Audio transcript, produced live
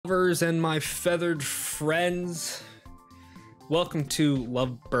lovers and my feathered friends. Welcome to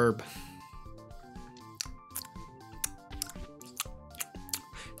LoveBirb.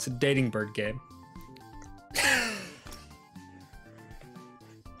 It's a dating bird game.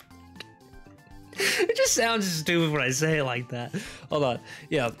 It just sounds stupid when I say it like that. Hold on.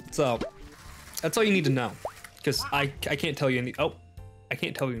 Yeah, so that's all you need to know. Because I can't tell you I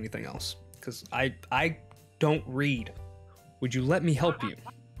can't tell you anything else. Because I don't read. Would you let me help you?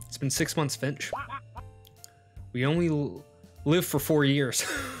 It's been 6 months, Finch. We only live for 4 years.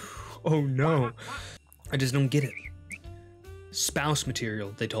 Oh no. I just don't get it. Spouse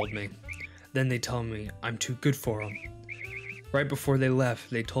material, they told me. Then they told me I'm too good for them. Right before they left,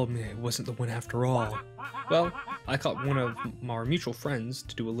 they told me I wasn't the one after all. Well, I caught one of our mutual friends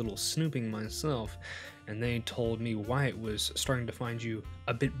to do a little snooping myself, and they told me Wyatt was starting to find you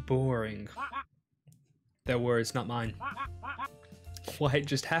a bit boring. Their words, not mine. Wyatt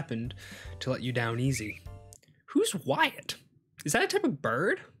just happened to let you down easy. Who's Wyatt? Is that a type of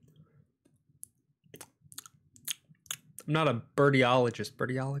bird? I'm not a birdiologist.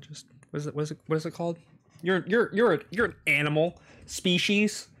 Birdiologist? What is it called? You're an animal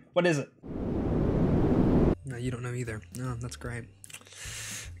species. What is it? No, you don't know either. No, that's great.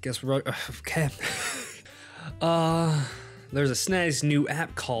 I guess we're okay. There's a nice new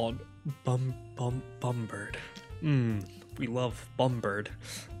app called Bumbird. We love Bumbird.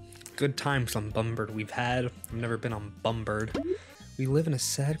 Good times on Bumbird we've had. I've never been on Bumbird. We live in a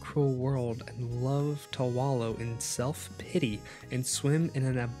sad, cruel world and love to wallow in self-pity and swim in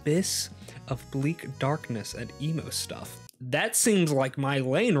an abyss of bleak darkness and emo stuff. That seems like my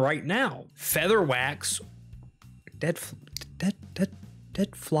lane right now. Feather wax. Dead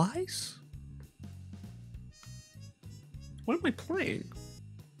flies? What am I playing?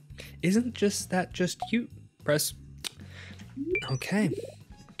 Isn't that just you? Press. Okay.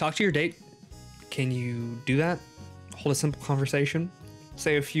 Talk to your date. Can you do that? Hold a simple conversation?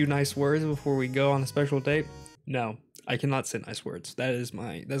 Say a few nice words before we go on a special date? No, I cannot say nice words. That is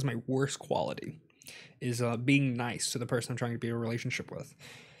my worst quality. Is being nice to the person I'm trying to be in a relationship with.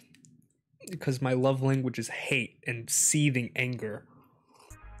 Because my love language is hate and seething anger.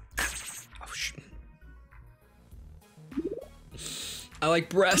 Oh shit. I like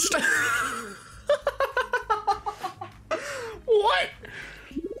breast. What?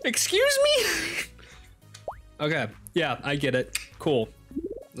 Excuse me? Okay, yeah, I get it. Cool.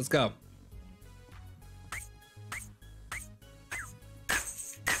 Let's go.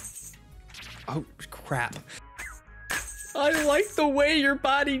 Oh, crap. I like the way your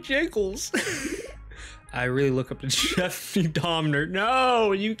body jiggles. I really look up to Jeffrey Dahmer.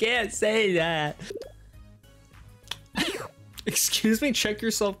 No, you can't say that. Excuse me, check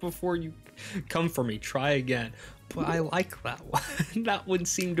yourself before you come for me. Try again. But I like that one. That one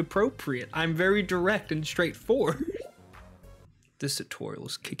seemed appropriate. I'm very direct and straightforward. This tutorial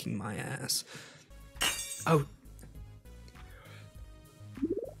is kicking my ass. Oh.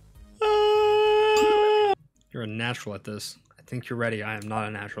 You're a natural at this. I think you're ready. I am not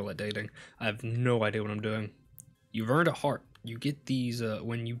a natural at dating. I have no idea what I'm doing. You've earned a heart. You get these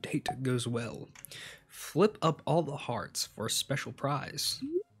when you date goes well. Flip up all the hearts for a special prize.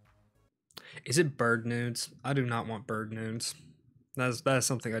 Is it bird nudes? I do not want bird nudes. That is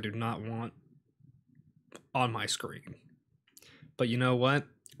something I do not want on my screen. But you know what?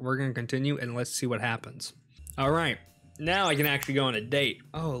 We're gonna continue and let's see what happens. All right, now I can actually go on a date.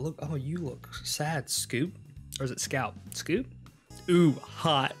 Oh look! Oh, you look sad, Scoop. Or is it Scout? Scoop? Ooh,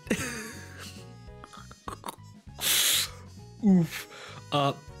 hot. Oof.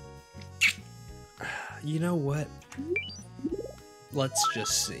 You know what? Let's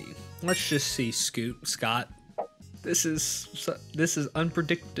just see. Let's just see, Scott. This is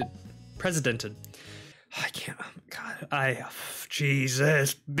unpredicted, precedented. I can't. God,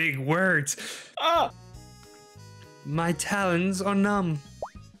 Jesus, big words. Ah, my talons are numb.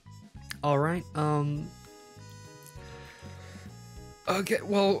 All right. Okay.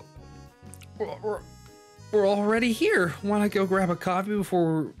 Well, we're already here. Want to go grab a coffee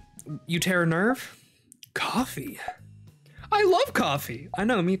before you tear a nerve? Coffee. I love coffee. I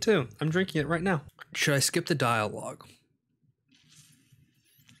know, me too. I'm drinking it right now. Should I skip the dialogue?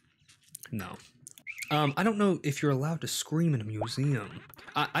 No. I don't know if you're allowed to scream in a museum.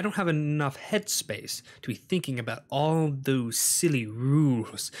 I don't have enough headspace to be thinking about all those silly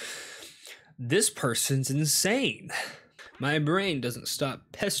rules. This person's insane. My brain doesn't stop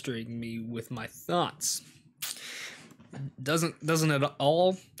pestering me with my thoughts. Doesn't it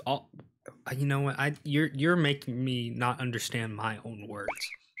all you know what? You're making me not understand my own words.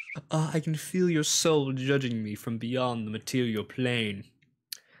 I can feel your soul judging me from beyond the material plane.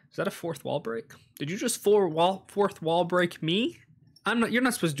 Is that a fourth wall break? Did you just fourth wall break me? I'm not. You're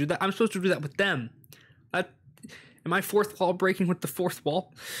not supposed to do that. I'm supposed to do that with them. Am I fourth wall breaking with the fourth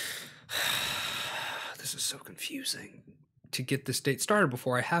wall? This is so confusing. To get this date started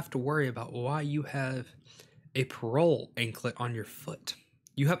before I have to worry about why you have a parole anklet on your foot.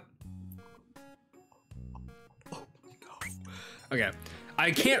 You have... Oh, no. Okay. I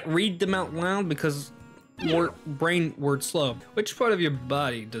can't read them out loud because brain word slow. Which part of your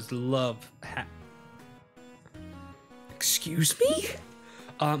body does love have? Excuse me?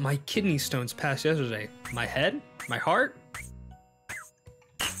 My kidney stones passed yesterday. My head? My heart?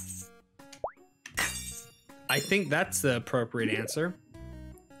 I think that's the appropriate answer.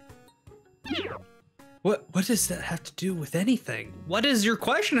 What does that have to do with anything? What does your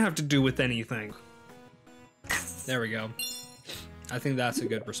question have to do with anything? There we go. I think that's a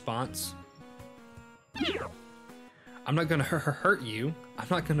good response. I'm not gonna hurt you. I'm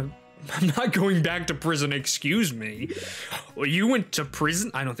not going back to prison, excuse me. Well, you went to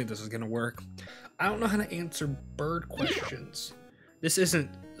prison? I don't think this is gonna work. I don't know how to answer bird questions. This isn't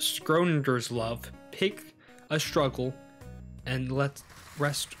Schrodinger's love. Pick a struggle and let's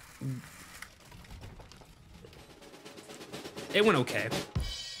rest. It went okay.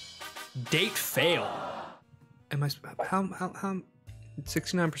 Date fail. Am I, how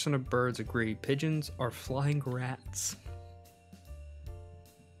 69% of birds agree pigeons are flying rats.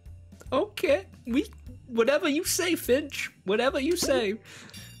 Okay, whatever you say, Finch. Whatever you say.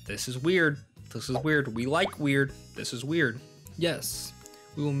 This is weird. This is weird. We like weird. This is weird. Yes,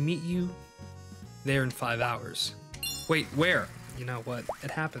 we will meet you there in 5 hours. Wait, where? You know what?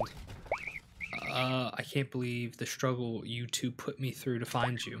 It happened. I can't believe the struggle you two put me through to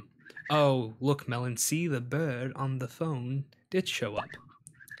find you. Oh, look, Melon, see, the bird on the phone did show up.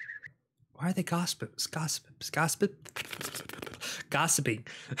 Why are they gossiping?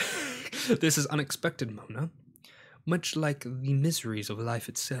 This is unexpected, Mona. Much like the miseries of life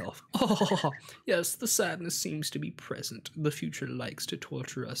itself. Oh, yes, the sadness seems to be present. The future likes to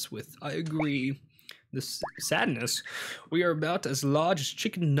torture us with, I agree. This sadness? We are about as large as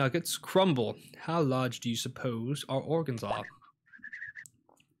chicken nuggets crumble. How large do you suppose our organs are?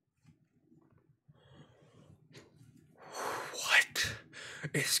 What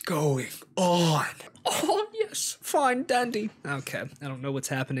is going on? Oh, yes, fine, dandy. Okay, I don't know what's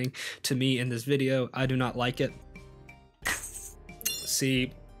happening to me in this video. I do not like it.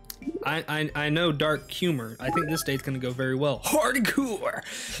 See, I know dark humor. I think this date's gonna go very well. Hardcore!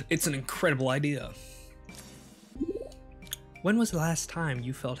 It's an incredible idea. When was the last time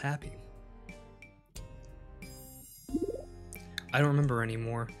you felt happy? I don't remember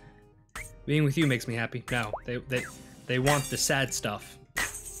anymore. Being with you makes me happy. No, they want the sad stuff.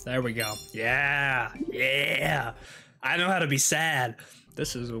 There we go. Yeah, yeah. I know how to be sad.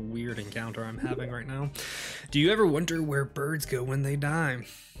 This is a weird encounter I'm having right now. Do you ever wonder where birds go when they die?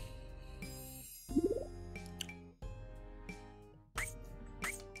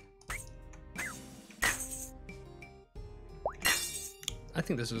 I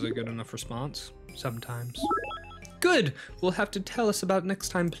think this is a good enough response. Sometimes. Good! We'll have to tell us about next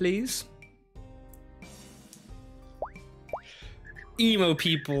time, please. Emo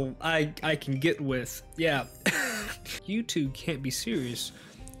people, I can get with. Yeah. You two can't be serious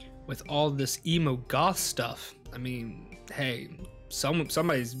with all this emo goth stuff. I mean, hey,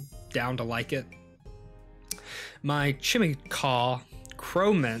 somebody's down to like it. My chimicaw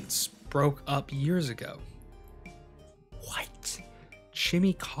cromance broke up years ago. What?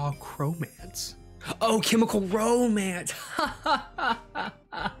 Chimicaw cromance? Oh, chemical romance.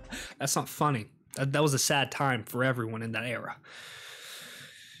 That's not funny. That was a sad time for everyone in that era.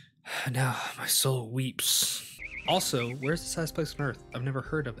 Now my soul weeps. Also, where's the saddest place on earth? I've never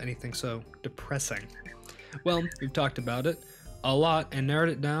heard of anything so depressing. Well, we've talked about it a lot and narrowed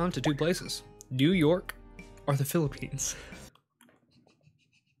it down to 2 places. New York or the Philippines.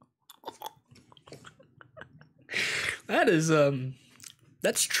 That is,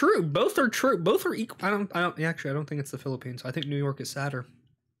 that's true. Both are true. Both are equal. I don't think it's the Philippines. I think New York is sadder,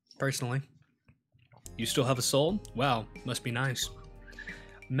 personally. You still have a soul? Wow, must be nice.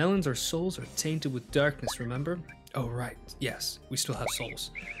 Melons or souls are tainted with darkness, remember? Oh, right. Yes, we still have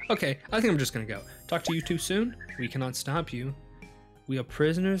souls. Okay, I think I'm just gonna go. Talk to you too soon? We cannot stop you. We are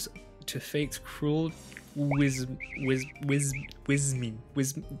prisoners to fate's cruel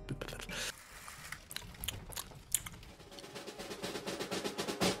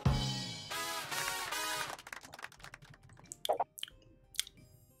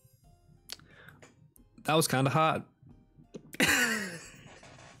That was kind of hot.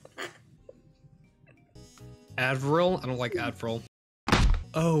 Advril? I don't like Advril.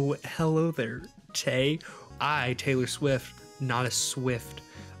 Oh, hello there, Tay. I, Taylor Swift, not a Swift,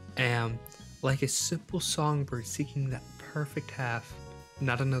 am like a simple songbird seeking that perfect half,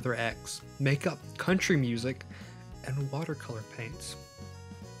 not another ex. Makeup, country music, and watercolor paints.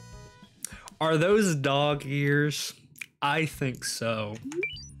 Are those dog ears? I think so.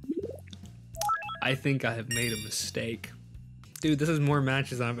 I think I have made a mistake. Dude, this is more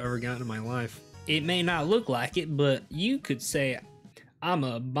matches than I've ever gotten in my life. It may not look like it, but you could say I'm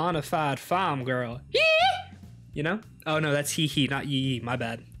a bona fide farm girl. You know? Oh no, that's he, not yee, my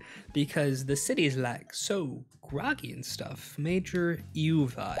bad. Because the city is like so groggy and stuff. Major you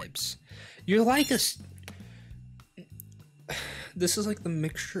vibes. You're like a... This is like the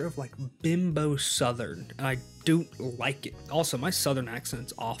mixture of like bimbo southern, and I don't like it. Also, my southern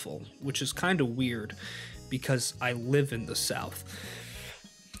accent's awful, which is kind of weird because I live in the South.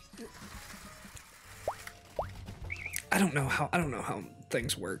 I don't know how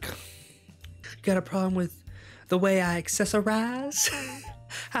things work. Got a problem with the way I accessorize?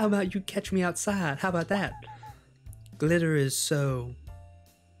 How about you catch me outside? How about that? Glitter is so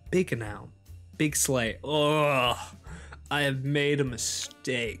big now. Big sleigh. Ugh. I have made a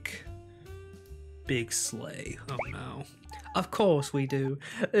mistake. Big sleigh. Oh no. Of course we do.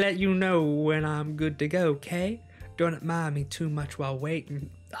 Let you know when I'm good to go, okay? Don't admire me too much while waiting.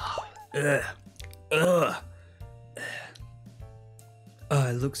 Oh, ugh. Ugh. Oh,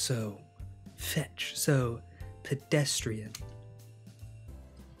 I look so fetch, so pedestrian.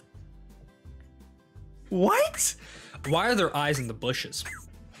 What? Why are there eyes in the bushes?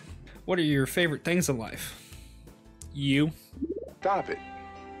 What are your favorite things in life? You. Stop it.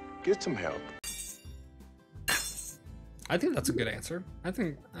 Get some help. I think that's a good answer. I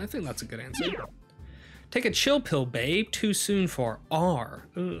think that's a good answer. Take a chill pill, babe. Too soon for R.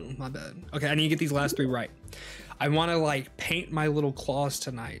 Ooh, my bad. Okay, I need to get these last three right. I want to like paint my little claws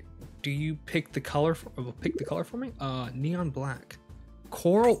tonight. Do you pick the color? Pick the color for me. Neon black,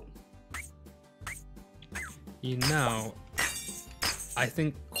 coral. You know, I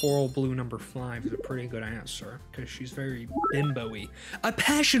think coral blue number 5 is a pretty good answer because she's very bimbo-y. A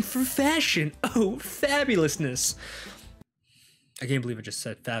passion for fashion. Oh, fabulousness. I can't believe I just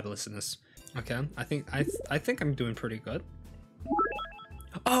said fabulousness. Okay, I think I'm doing pretty good.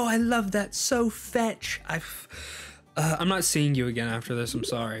 Oh, I love that. So fetch. I'm not seeing you again after this. I'm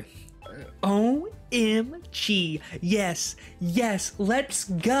sorry. OMG. Yes, yes, let's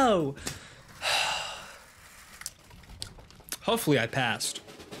go. Hopefully I passed.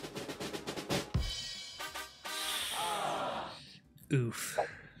 Oof.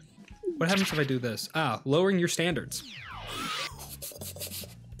 What happens if I do this? Ah, lowering your standards.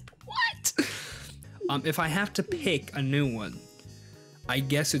 What? If I have to pick a new one, I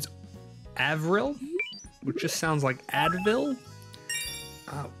guess it's Avril, which just sounds like Advil.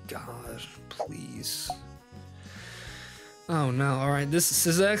 Oh God, please. Oh no, alright, this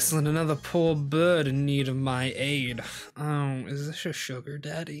is excellent. Another poor bird in need of my aid. Oh, is this a sugar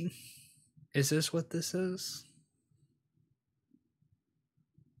daddy? Is this what this is?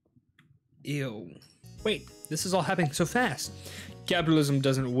 Ew. Wait, this is all happening so fast. Capitalism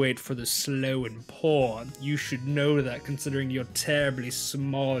doesn't wait for the slow and poor. You should know that considering you're terribly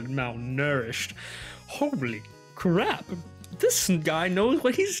small and malnourished. Holy crap, this guy knows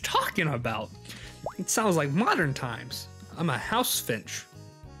what he's talking about. It sounds like modern times. I'm a house finch.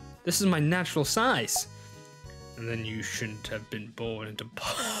 This is my natural size. And then you shouldn't have been born into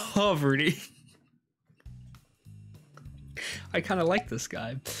poverty. I kind of like this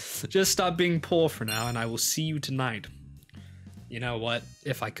guy. Just stop being poor for now and I will see you tonight. You know what?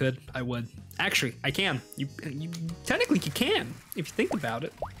 If I could, I would. Actually, I can. You technically you can, if you think about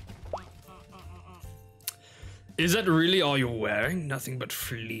it. Is that really all you're wearing? Nothing but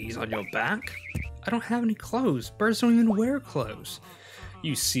fleas on your back? I don't have any clothes. Birds don't even wear clothes.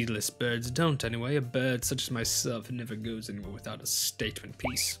 You seedless birds don't anyway. A bird such as myself never goes anywhere without a statement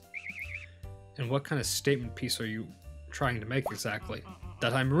piece. And what kind of statement piece are you trying to make exactly?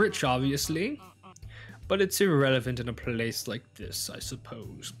 That I'm rich, obviously. But it's irrelevant in a place like this, I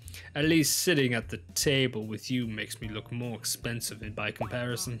suppose. At least sitting at the table with you makes me look more expensive by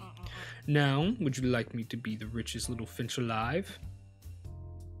comparison. Now, would you like me to be the richest little finch alive?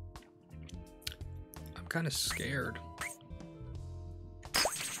 I'm kind of scared.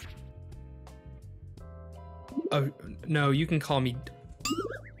 Oh, no, you can call me...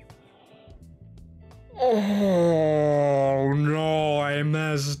 Oh, no, I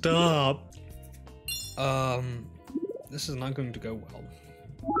messed up. This is not going to go well.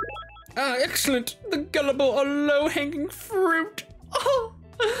 Ah, excellent! The gullible are low-hanging fruit! Oh,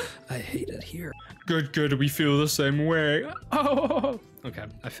 I hate it here. Good, we feel the same way. Oh, Okay,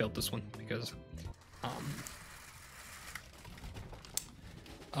 I failed this one because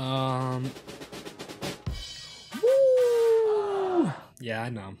woo! Yeah, I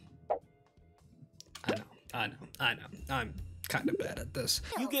know. I'm kind of bad at this.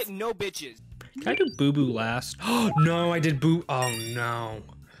 You get no bitches. Can I do Boo Boo last? Oh no, I did Boo. Oh no.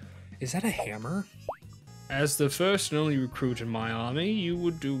 Is that a hammer? As the first and only recruit in my army, you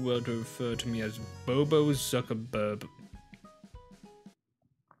would do well to refer to me as Bobo Zuckerberg.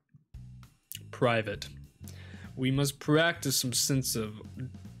 Private. We must practice some sense of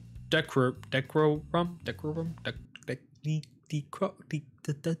decorum. I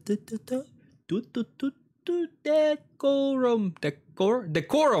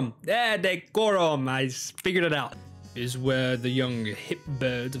figured it out. Is where the young hip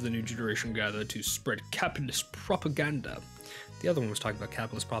birds of the new generation gather to spread capitalist propaganda. The other one was talking about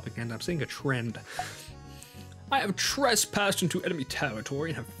capitalist propaganda. I'm seeing a trend. I have trespassed into enemy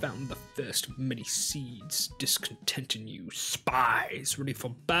territory and have found the first of many seeds. Discontent in you, spies, ready for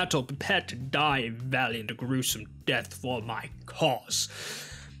battle, prepared to die a valiant, gruesome death for my cause.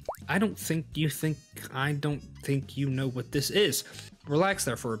 I don't think you know what this is. Relax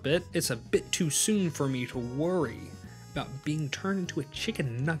there for a bit. It's a bit too soon for me to worry about being turned into a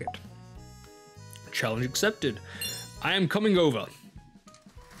chicken nugget. Challenge accepted. I am coming over.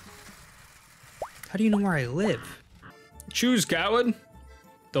 How do you know where I live? Choose, coward.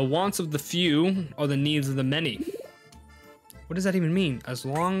 The wants of the few are the needs of the many. What does that even mean? As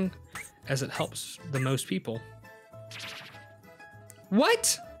long as it helps the most people.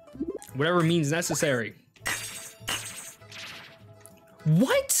 What? Whatever means necessary.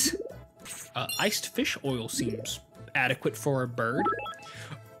 What? Iced fish oil seems adequate for a bird.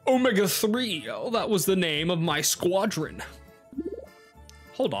 Omega-3, oh, that was the name of my squadron.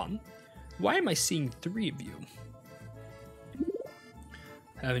 Hold on. Why am I seeing 3 of you?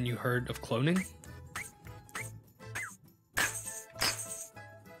 Haven't you heard of cloning?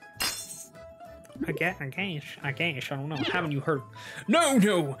 I guess, I don't know. Haven't you heard?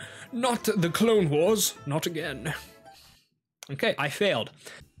 No, not the Clone Wars, not again. Okay, I failed.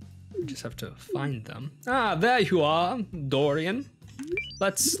 I just have to find them. Ah, there you are, Dorian.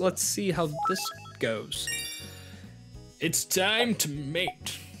 Let's see how this goes. It's time to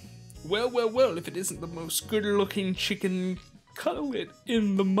mate. Well, if it isn't the most good-looking chicken cutlet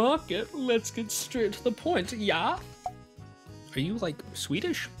in the market, let's get straight to the point, yeah? Are you, like,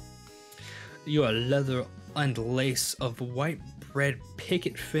 Swedish? You're a leather and lace of white bread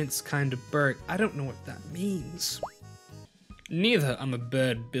picket fence kind of bird. I don't know what that means. Neither I'm a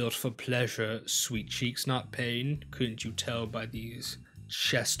bird built for pleasure, sweet cheeks, not pain. Couldn't you tell by these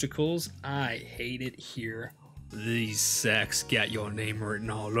chesticles? I hate it here. These sacks got your name written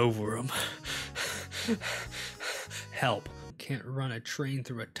all over them. Help. Can't run a train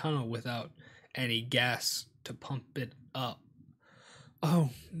through a tunnel without any gas to pump it up. Oh,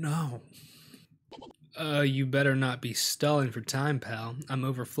 no. You better not be stalling for time, pal. I'm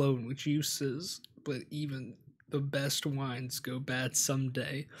overflowing with juices, but even the best wines go bad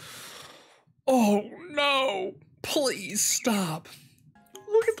someday. Oh, no. Please stop.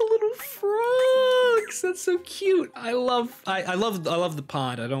 Look at the little frogs. That's so cute. I love the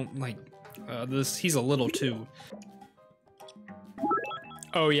pond. I don't like this. He's a little too.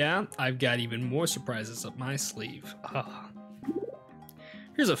 Oh yeah, I've got even more surprises up my sleeve.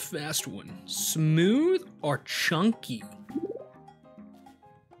 Here's a fast one. Smooth or chunky?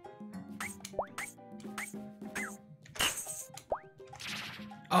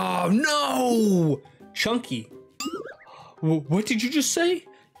 Oh no! Chunky. What did you just say?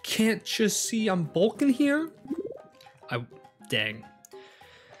 Can't just see I'm bulking here? Dang.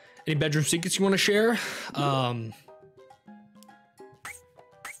 Any bedroom secrets you want to share? Oh,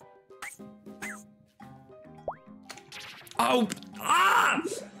 ah!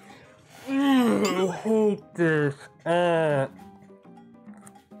 I hate this.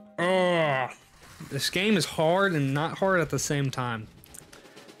 This game is hard and not hard at the same time.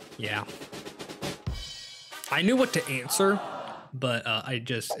 Yeah. I knew what to answer, but I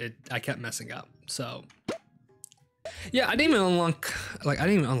kept messing up. So yeah, I didn't even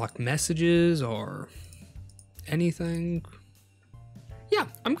unlock messages or anything. Yeah,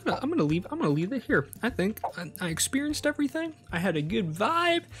 I'm gonna leave it here. I think I experienced everything. I had a good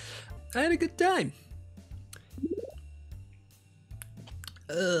vibe. I had a good time.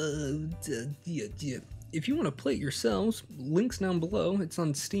 Yeah. If you want to play it yourselves, links down below. It's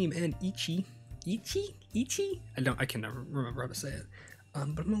on Steam and Ichi. I can never remember how to say it. But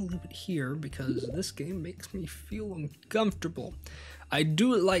I'm gonna leave it here because this game makes me feel uncomfortable. I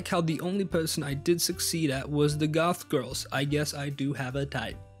do like how the only person I did succeed at was the goth girls. I guess I do have a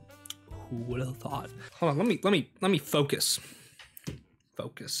type. Who would have thought? Hold on, let me focus.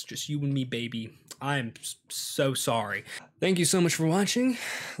 Focus, just you and me, baby. I'm so sorry. Thank you so much for watching.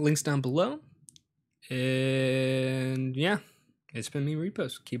 Links down below. And yeah, it's been me,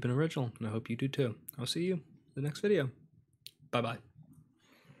 Repost. Keep it original, and I hope you do too. I'll see you in the next video. Bye-bye.